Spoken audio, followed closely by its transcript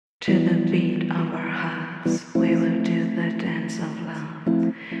To the beat of our hearts, we will do the dance of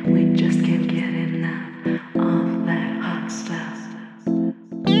love. We just can't get enough of that hot stuff.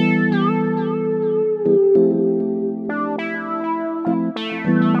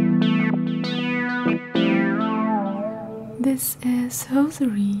 This is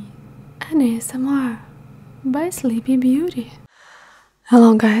Hosiery and ASMR by Sleepy Beauty.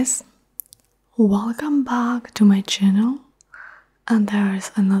 Hello guys, welcome back to my channel, and there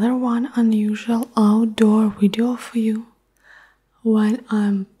is another one unusual outdoor video for you when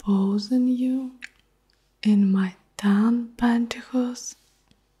I'm posing you in my tan pantyhose,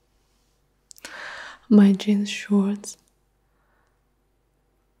 my jeans shorts,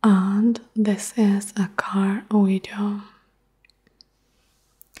 and this is a car video.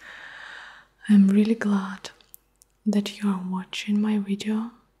 I'm really glad that you are watching my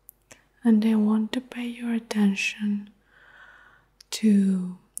video, and I want to pay your attention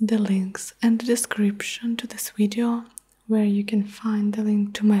to the links and the description to this video, where you can find the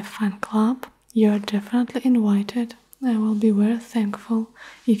link to my fan club. You are definitely invited. I will be very thankful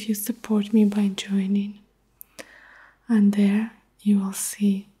if you support me by joining. And there you will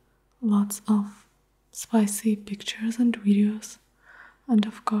see lots of spicy pictures and videos. And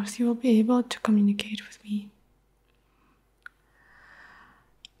of course, you will be able to communicate with me.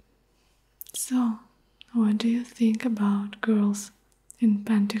 So, what do you think about girls in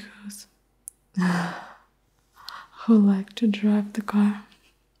pantyhose who like to drive the car?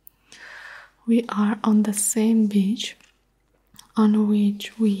 We are on the same beach on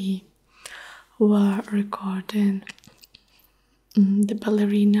which we were recording the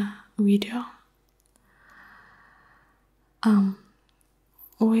ballerina video.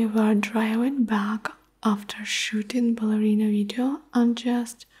 We were driving back after shooting ballerina video and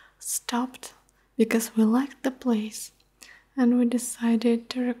just stopped because we liked the place and we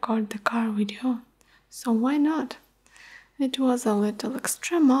decided to record the car video. So why not? It was a little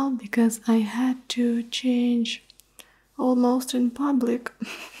extremal because I had to change almost in public.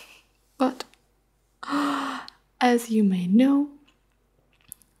 But as you may know,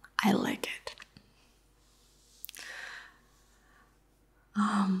 I like it.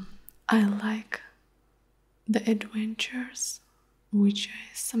 I like the adventures which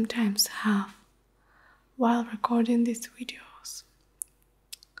I sometimes have while recording these videos.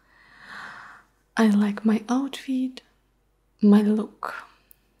 I like my outfit, my look,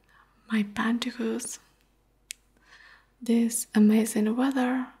 my pantyhose, this amazing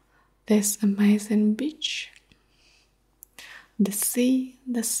weather, this amazing beach, the sea,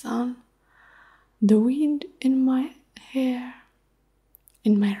 the sun, the wind in my hair,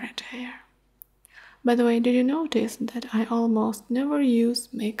 in my red hair. By the way, did you notice that I almost never use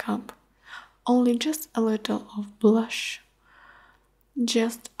makeup? Only just a little of blush,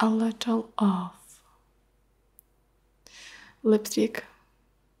 just a little of lipstick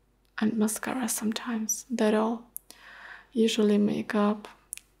and mascara sometimes. That all. Usually makeup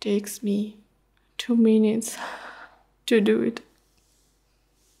takes me 2 minutes to do it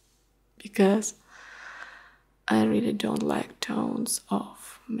because I really don't like tones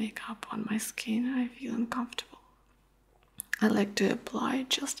of makeup on my skin. I feel uncomfortable. I like to apply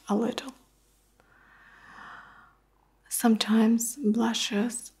just a little. Sometimes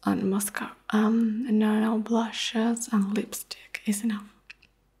blushes and mascara, no, blushes and lipstick is enough.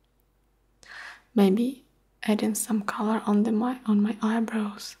 Maybe adding some color on my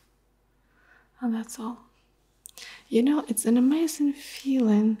eyebrows, and that's all. You know, it's an amazing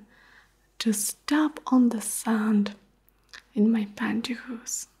feeling to step on the sand in my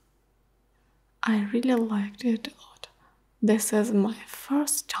pantyhose. I really liked it a lot. This is my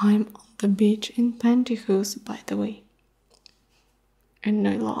first time on the beach in pantyhose, by the way, and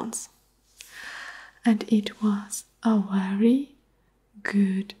nylons, and it was a very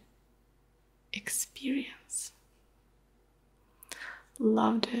good experience.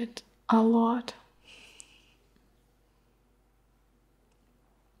 Loved it a lot.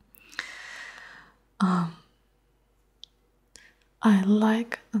 I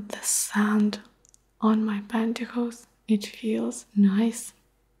like the sand on my pantyhose. It feels nice.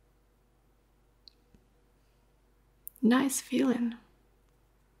 Nice feeling.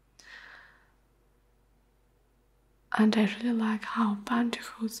 And I really like how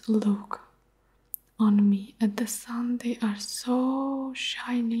pantyhose look on me at the sun. They are so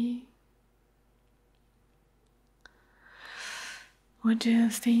shiny. What do you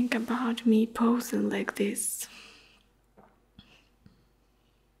think about me posing like this?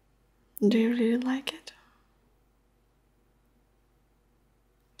 Do you really like it?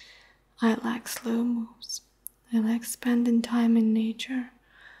 I like slow moves. I like spending time in nature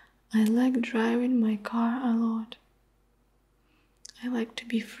I like driving my car a lot. I like to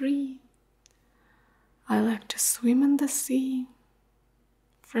be free. I like to swim in the sea.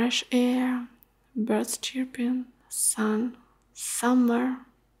 Fresh air, birds chirping, sun, summer,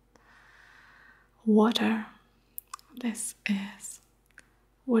 water. This is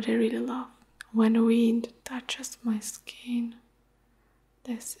what I really love. When wind touches my skin,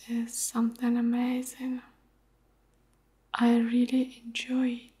 this is something amazing. I really enjoy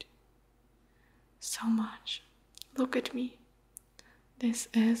it so much. Look at me. This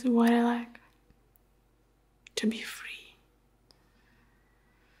is what I like. To be free.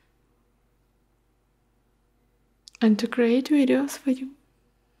 And to create videos for you.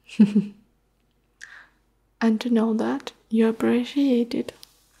 And to know that you appreciate it.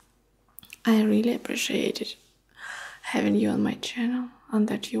 I really appreciate it. Having you on my channel and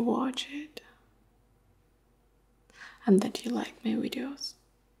that you watch it. And that you like my videos.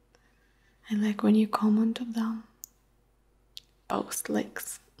 I like when you comment on them. Post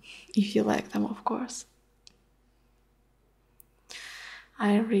likes. If you like them, of course.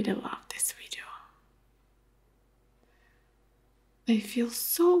 I really love this video. I feel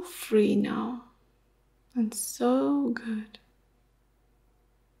so free now. And so good.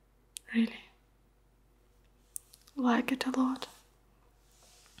 Really. Like it a lot.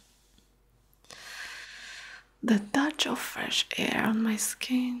 The touch of fresh air on my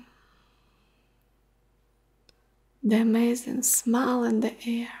skin. The amazing smell in the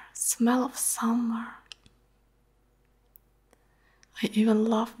air. Smell of summer. I even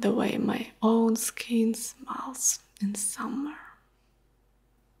love the way my own skin smells in summer.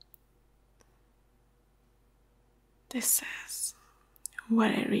 This is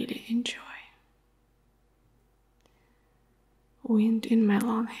what I really enjoy. Wind in my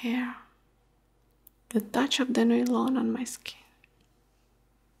long hair. The touch of the nylon on my skin.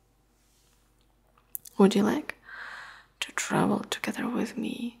 Would you like to travel together with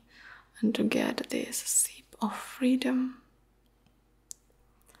me and to get this sip of freedom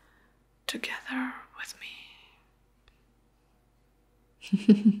together with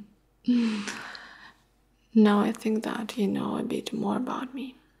me? Now I think that you know a bit more about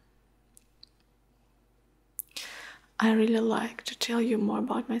me. I really like to tell you more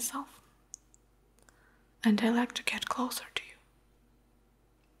about myself. And I like to get closer to you.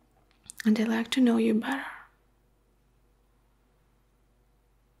 And I like to know you better.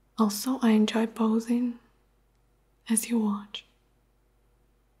 Also, I enjoy posing as you watch.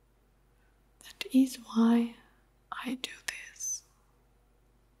 That is why I do this.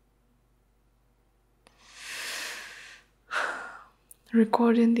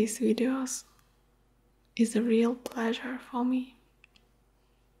 Recording these videos is a real pleasure for me.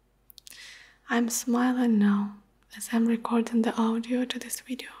 I'm smiling now as I'm recording the audio to this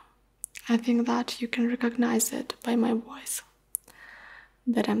video. I think that you can recognize it by my voice.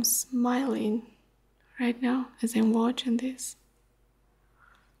 That I'm smiling right now as I'm watching this.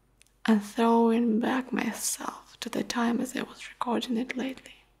 And throwing back myself to the time as I was recording it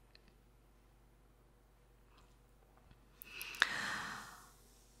lately.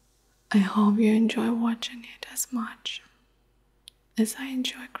 I hope you enjoy watching it as much as I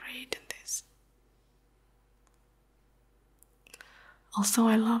enjoy creating this. Also,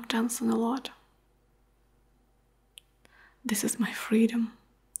 I love dancing a lot. This is my freedom.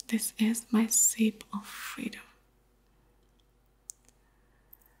 This is my sip of freedom.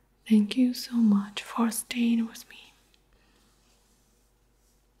 Thank you so much for staying with me.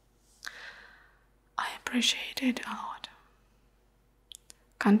 I appreciate it a lot.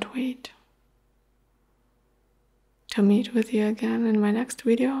 Can't wait to meet with you again in my next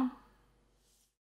video.